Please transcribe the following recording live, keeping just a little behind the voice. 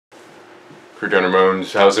Crewton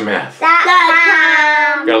Ramone's House of Math.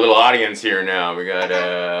 .com. Got a little audience here now. We got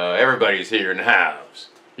everybody's here in the house.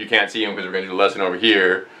 You can't see them because we're going to do the lesson over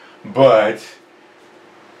here. But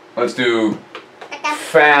let's do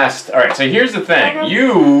fast. All right, so here's the thing.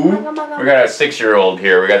 We got a 6-year-old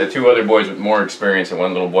here. We got the 2 other boys with more experience and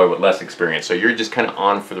 1 little boy with less experience. So you're just kind of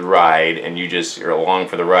on for the ride, and you're along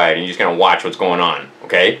for the ride, and you just kind of watch what's going on,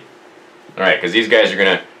 okay? All right, because these guys are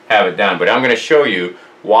going to have it down. But I'm going to show you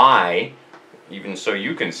why, even so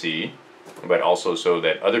you can see, but also so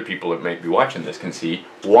that other people that might be watching this can see,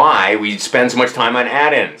 why we spend so much time on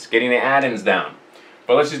addends, getting the addends down.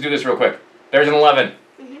 But let's just do this real quick. There's an 11.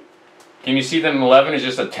 Can you see that an 11 is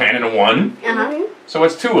just a 10 and a 1? So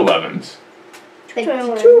what's 2 11s?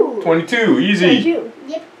 22. 22, easy. 22.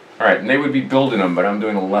 Yep. Alright, and they would be building them, but I'm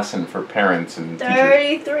doing a lesson for parents and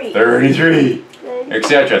 33. teachers. 33.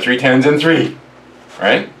 Etc. 3 10s and 3.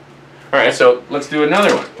 Right? Alright, so let's do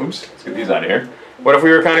another one. Oops, let's get these out of here. What if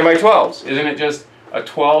we were counting by 12s? Isn't it just a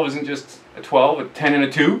 12 isn't just a 12, a 10 and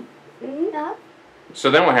a 2? Yeah.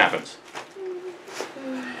 So then what happens?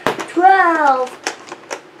 12.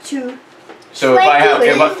 2. So if I have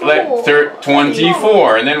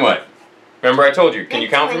 24, and then what? Remember I told you, can you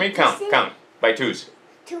count for me? Count by 2s.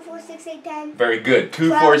 2, 4, 6, 8, 10. Very good. 2,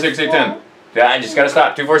 4, 6, 8, 10. Yeah, I just gotta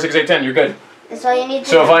stop. 2, 4, 6, 8, 10. You're good. That's all you need to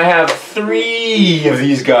So if I have 3 of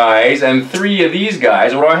these guys and 3 of these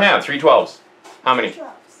guys, what do I have? 3 12s. How many?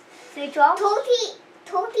 3 12.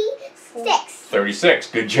 36.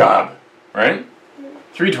 36. Good job. Right?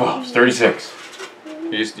 3 12s. 36.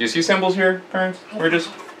 You see symbols here, parents? We're just,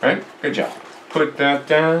 right? Good job. Put that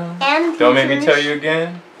down. And don't make me tell you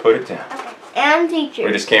again. Put it down. Okay. And teachers.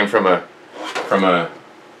 We just came from a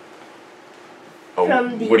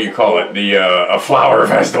what do you call it? A flower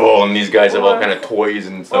festival, and these guys have all kind of toys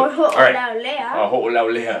and stuff. All right.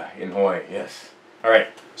 Ho'olaulea in Hawaii, yes. All right.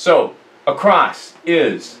 So across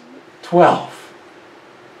is 12.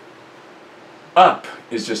 Up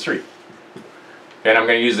is just 3. And I'm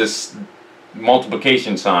going to use this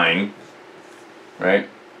multiplication sign, right?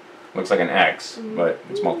 Looks like an X, but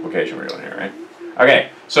it's multiplication we're doing here, right? Okay,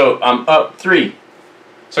 so I'm up 3.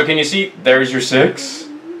 So can you see, there's your 6.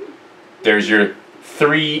 There's your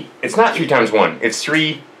 3. It's not 3 times 1, it's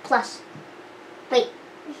 3. Plus. Wait.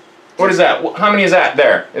 What is that? How many is that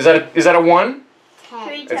there? Is that a 1?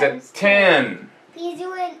 10. It's a 10. He's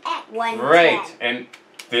doing X. 1, right, 10. and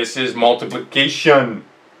this is multiplication.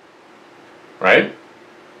 Right?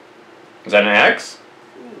 Is that an X?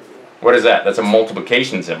 What is that? That's a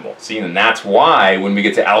multiplication symbol. See, and that's why when we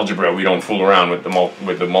get to algebra, we don't fool around with the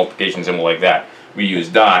multiplication symbol like that. We use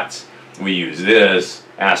dots. We use this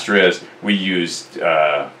asterisk. We used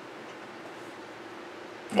well,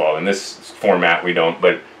 in this format we don't,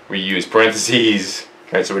 but we use parentheses,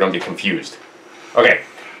 right? So we don't get confused. Okay,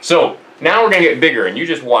 so now we're gonna get bigger, and you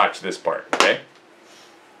just watch this part, okay?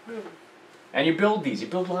 And you build these. You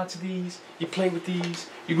build lots of these. You play with these.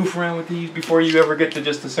 You goof around with these before you ever get to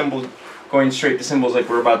just the symbols, going straight to symbols like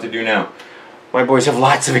we're about to do now. My boys have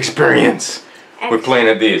lots of experience with playing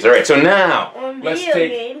at these. All right, so now let's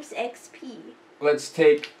take games XP. Let's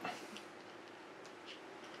take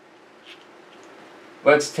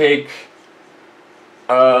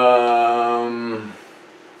 12.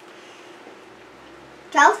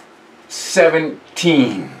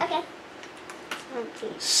 17. Okay.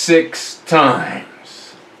 6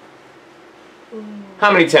 times.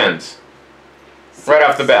 How many 10s? Right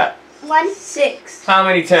off the bat. 1, 6. How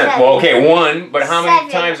many 10s? 7. Well, okay, 1, but how many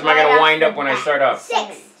 7 times am I going to wind up when I start off?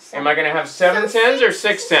 6. Am I going to have 7 10s or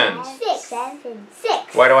 6 10s? 6.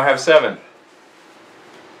 6. Why do I have 7?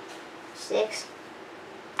 6.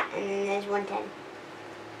 And then there's 1 10.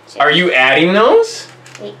 6. Are you adding those?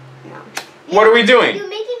 Wait, no. What are we doing? You're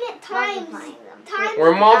making it times.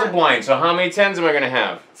 We're multiplying, so how many 10s am I going to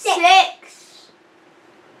have? 6.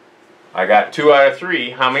 I got 2 out of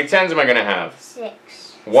 3. How many 10s am I going to have?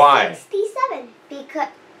 6. Why? 67. Because.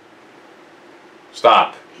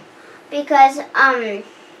 Stop. Because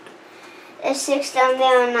there's 6 down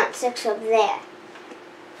there and not 6 up there.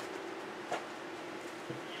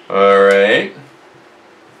 Alright.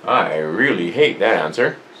 I really hate that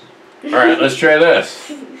answer. Alright, let's try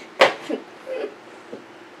this.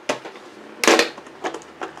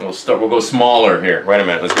 We'll go smaller here. Wait a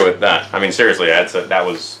minute, let's go with that. I mean, seriously, that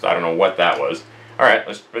was, I don't know what that was. Alright,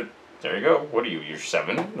 but there you go. What are you, you're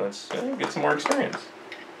 7? Let's get some more experience.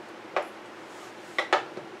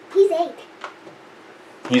 He's 8.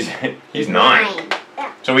 He's 9.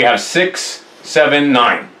 Yeah. So we have 6, 7,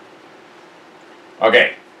 9.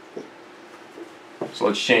 Okay. So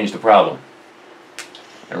let's change the problem.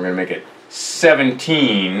 And we're going to make it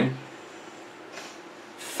 17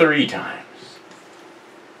 3 times.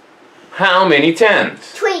 How many tens?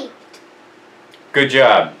 3. Good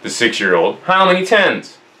job, the 6-year-old. How many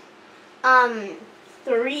tens? 3. 3.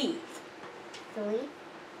 3.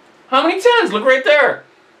 How many tens? Look right there.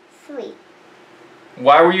 3.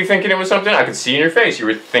 Why were you thinking it was something? I could see in your face. You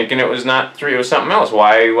were thinking it was not 3. It was something else.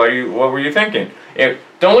 What were you thinking?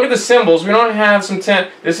 Don't look at the symbols. We don't have some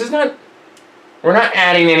 10. This is not. We're not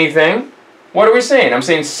adding anything. What are we saying? I'm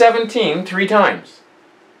saying 17 3 times.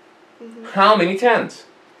 How many tens?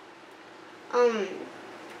 3.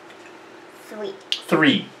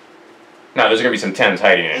 3. Now there's gonna be some tens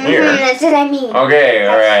hiding in here. That's what I mean. Okay.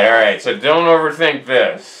 All right. So don't overthink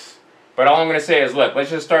this. But all I'm going to say is, look, let's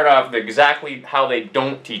just start off with exactly how they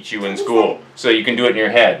don't teach you in school, so you can do it in your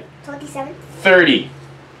head. 27. 30.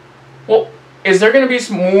 Well, is there going to be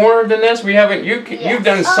some more than this? We haven't. You've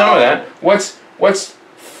done some of that. What's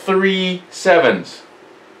 3 sevens?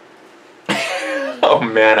 Oh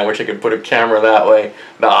man, I wish I could put a camera that way.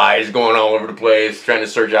 The eyes going all over the place, trying to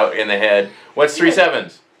search out in the head. What's 3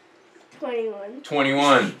 sevens? 21.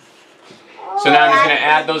 21. So now I'm just going to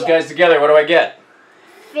add those guys together. What do I get?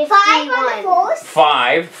 5 on the 4s.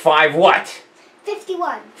 5. 5 what?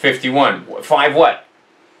 51. 51. 5 what?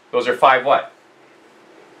 Those are 5 what?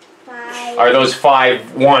 5. Are those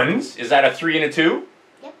 5 ones? Is that a 3 and a 2?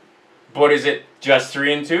 Yep. But is it just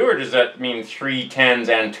 3 and 2, or does that mean 3 tens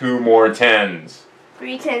and 2 more tens?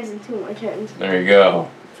 3 tens and 2 more tens. There you go.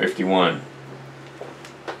 51.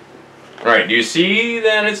 Alright, do you see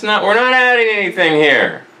that it's not, we're not adding anything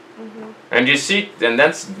here? And you see, and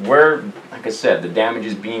that's where, like I said, the damage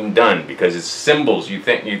is being done, because it's symbols.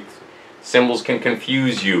 Symbols can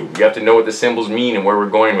confuse you. You have to know what the symbols mean and where we're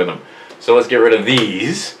going with them. So let's get rid of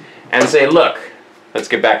these and say, look, let's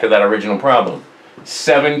get back to that original problem.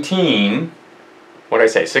 17, what did I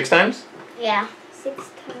say, 6 times? Yeah.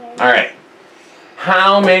 6 times. Alright.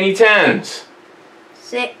 How many tens?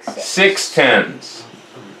 6. 6 tens.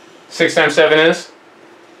 6 times 7 is?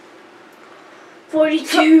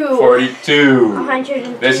 42. 42.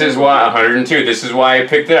 102. This is why, 102. This is why I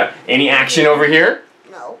picked it up. Any action over here?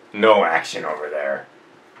 No. No action over there.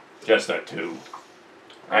 Just a 2.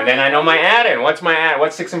 And then I know my add-in. What's my add?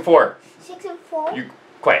 What's 6 and 4? 6 and 4. You,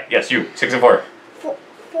 quiet. Yes, you. 6 and 4. 4.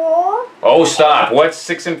 Oh, stop. What's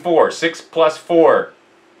 6 and 4? 6 plus 4.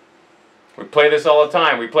 We play this all the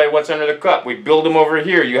time. We play what's under the cup. We build them over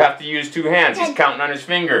here. You have to use 2 hands. 10. He's counting on his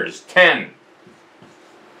fingers. 10.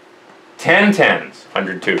 10 tens.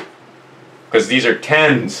 102. Because these are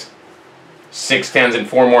tens. 6 tens and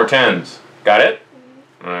 4 more tens. Got it?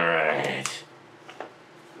 Alright.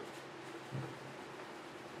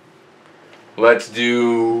 Let's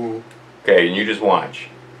do... Okay, and you just watch.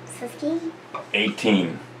 15.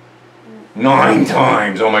 18. 9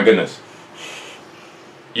 times. Oh my goodness.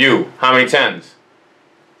 You, how many tens?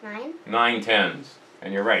 9. 9 tens.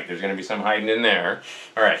 And you're right, there's going to be some hiding in there.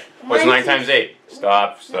 Alright, what's 9 times 8?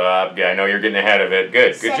 Stop. Yeah, I know you're getting ahead of it.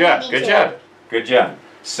 Good job.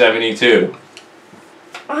 72.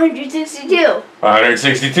 162.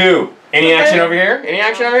 162. Any action over here? Any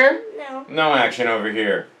action over here? No. No action over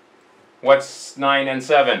here. What's 9 and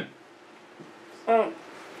 7?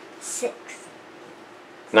 6.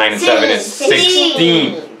 9 and 7 is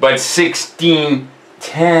 16. But 16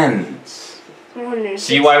 tens.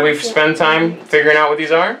 See why we've spent time figuring out what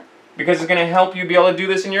these are? Because it's going to help you be able to do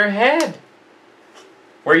this in your head.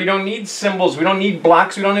 Where you don't need symbols, we don't need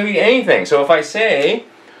blocks, we don't need anything. So if I say,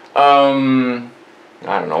 I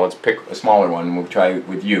don't know, let's pick a smaller one and we'll try it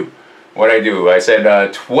with you. What I do, I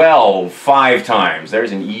said 12 5 times.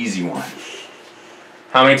 There's an easy one.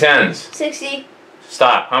 How many tens? 60.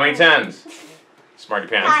 Stop. How many tens? Smarty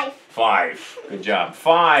pants. 5. 5. Good job.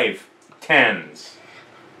 5 tens.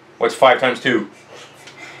 What's 5 times 2?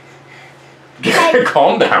 10.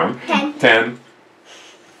 Calm down. 10. 10.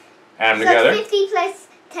 Add them So together. 50 plus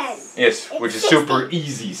 10. Yes, which is 60. super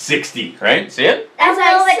easy. 60, right? See it? That's a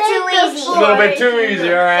little bit too easy. A little bit too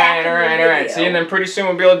easy. Alright. See, and then pretty soon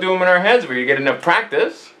we'll be able to do them in our heads where you get enough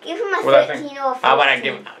practice. Give him a Well, I 13 think- or a 14. How about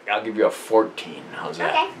I'll give you a 14. How's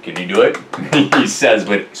that? Okay. Can you do it? He says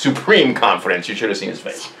with supreme confidence. You should have seen his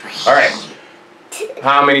face. Alright.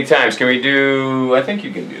 How many times can we do? I think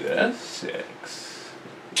you can do this. 6.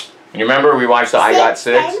 You remember we watched the I Got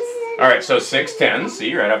 6? Alright, so 6 tens.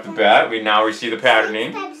 See, right off the bat. We see the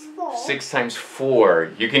patterning. 6 times 4. 6 times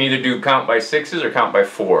 4. You can either do count by 6s or count by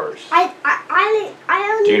 4s. I only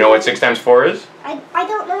Do you know what 6 times 4 is? I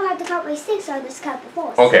don't know how to count by 6, so I just count by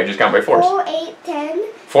 4s. Okay, just count by 4s. 4, 8, 10.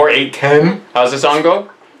 4, 8, 10. How's the song go?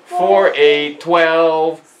 4, 8,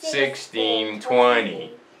 12, 16,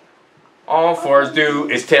 20. All 4s do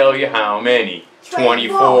is tell you how many.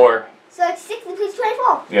 24. So it's 6 includes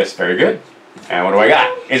 24. Yes, very good. And what do I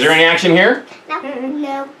got? Is there any action here?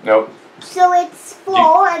 No. Nope. So it's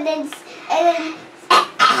 4 and then 8.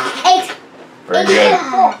 Very good.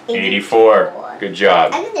 84. Good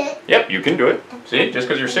job. I can do it. Yep, you can do it. See, just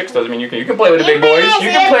because you're 6 doesn't mean you can. You can play with the big boys. You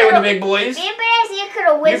can play with the big boys. You could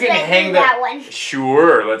have whizzed back through that one.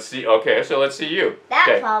 Sure. Let's see. Okay, so let's see you. That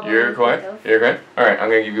okay, problem. you're quiet. You're quiet. All right, I'm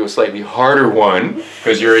gonna give you a slightly harder one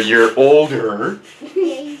because you're a year older.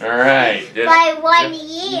 All right. By 1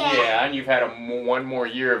 year. Yeah, and you've had one more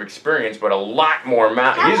year of experience, but a lot more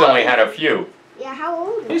math. He's only had a few. Yeah, how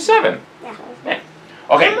old? He's 7. Yeah. Yeah.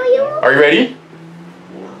 Okay. How are you? Are you ready?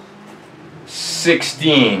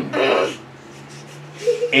 16.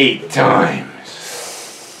 8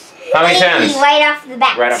 times. How many 80 tens? right off the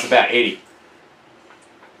bat. Right off the bat, 80.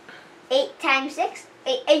 8 times 6?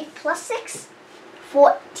 8 plus 6?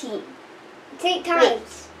 14. It's 8 times. Wait.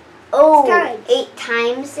 Oh, times. 8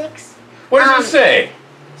 times 6? What does it say?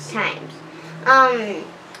 Times. 8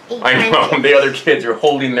 I know, times the other kids are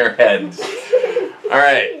holding their heads. All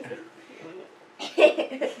right.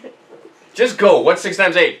 Just go. What's 6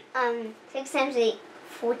 times 8? 6 times 8,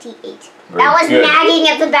 48. Very that was good. nagging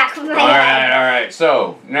at the back of my head. All right.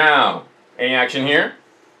 So, now, any action here?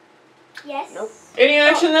 Yes. Nope. Any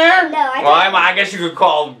action there? No, I guess you could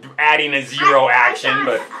call adding a 0 action,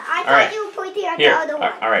 but... I thought right. you were pointing at Here. the other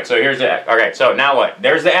one. All right, so here's the... Okay, so now what?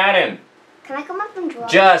 There's the add-in. Can I come up and draw?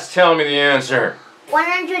 Just tell me the answer.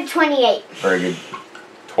 128. Very good.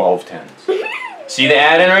 12 tens. See the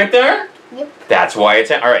add-in right there? Yep. That's why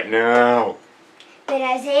it's... All right, now...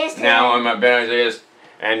 Ben Isaiah's turn. Now I'm at Ben Isaiah's,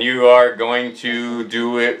 and you are going to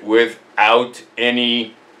do it without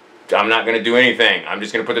any... I'm not going to do anything. I'm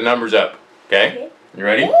just going to put the numbers up. Okay? You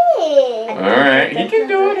ready? Hey. Alright, he can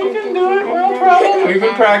do it, no problem. We've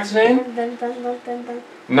been practicing.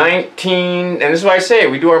 19, and this is why I say,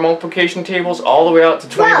 we do our multiplication tables all the way out to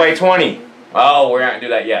 20 by 20. Oh, we're not going to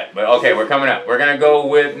do that yet, but okay, we're coming up. We're going to go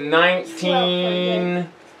with 19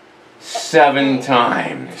 7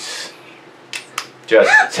 times.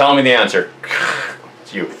 Just tell me the answer.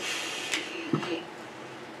 It's you.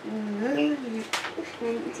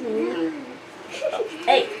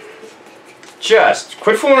 8. Just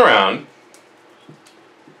quit fooling around.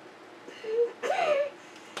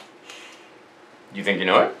 You think you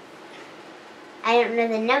know it? I don't know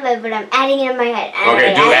the number, but I'm adding it in my head.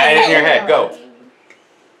 Okay, do add it in your head. Go.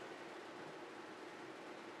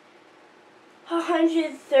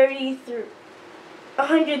 133.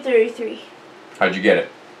 133. How'd you get it?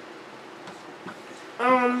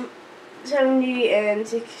 70 and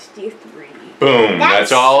 63. Boom.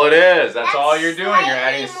 That's all it is. That's all you're doing. slightly You're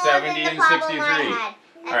adding more 70 than and the problem 63. I had.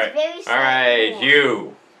 That's All right. very All slightly right, more.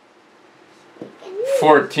 you.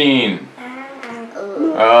 14. Oh.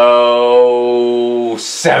 Oh,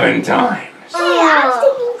 7 times. Oh, I was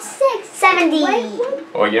thinking 6. 70.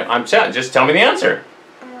 Oh, yeah. I'm saying. Just tell me the answer.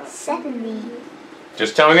 70.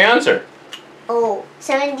 Just tell me the answer. Oh,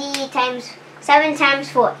 70 times 7 times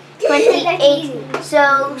 4. 28.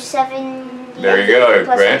 So 70. There you go,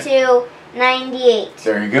 Plus right? 2, 98.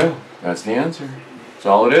 There you go. That's the answer. That's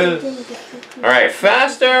all it is. All right,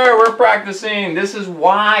 faster. We're practicing. This is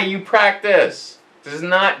why you practice. This is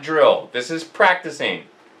not drill. This is practicing.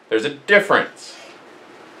 There's a difference.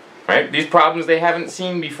 Right? These problems they haven't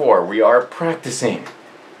seen before. We are practicing.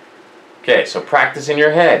 Okay, so practice in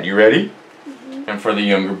your head. You ready? And for the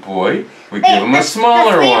younger boy, we give him a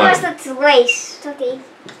smaller one. Let's race. It's okay.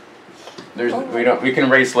 We can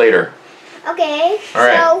race later. Okay. All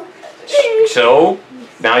right. So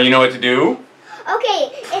now you know what to do. Okay,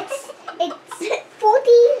 it's 40.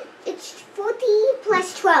 It's 40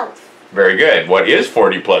 plus 12. Very good. What is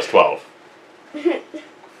 40 plus 12?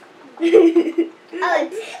 Oh,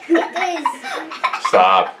 it is.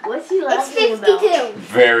 Stop. What's he It's laughing 52. about?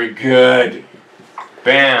 Very good.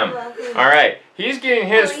 Bam. All right. He's getting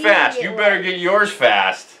his fast. You better get yours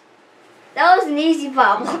fast. That was an easy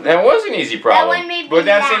problem. That was an easy problem. That one made me but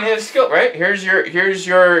that's in laugh. his skill, right? Here's yours.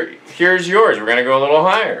 We're gonna go a little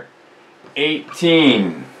higher.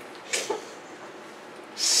 18.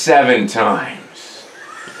 7 times.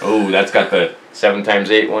 Oh, that's got the 7 times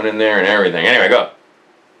 8 one in there and everything. Anyway, go.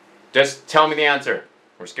 Just tell me the answer.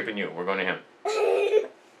 We're skipping you. We're going to him.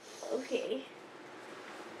 Okay.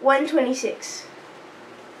 126.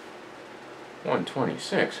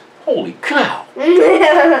 126. Holy cow.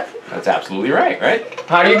 That's absolutely right?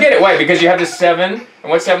 How do you get it? Why? Because you have the 7. And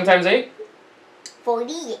what's 7 times 8?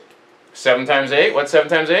 48. 7 times 8? What's 7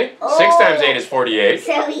 times 8? Oh. 6 times 8 is 48.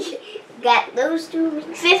 So we got those two mixed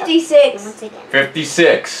up. 56. Once again.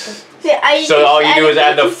 56. I So just all you do is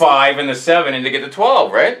add the 56. 5 and the 7 and to get the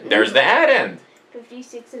 12, right? There's the add-end.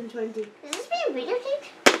 56 and 20. Is this being videotaped?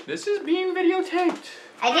 This is being videotaped.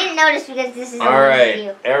 I didn't notice because this is All on right,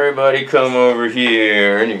 video. everybody come over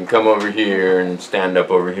here, and you can come over here and stand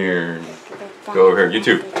up over here and go over here. You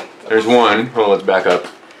too. There's one. Hold on, let's back up.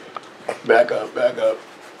 Back up, back up.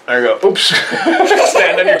 There you go. Oops.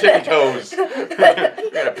 Stand on your tippy toes. You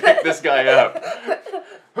gotta pick this guy up.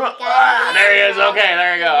 Ah, there he is. Okay,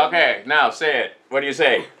 there you go. Okay, now say it. What do you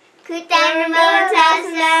say? Crewton Ramone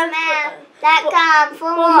Little Boys.com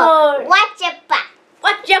for more. Watch your back.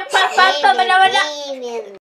 Watch your papa.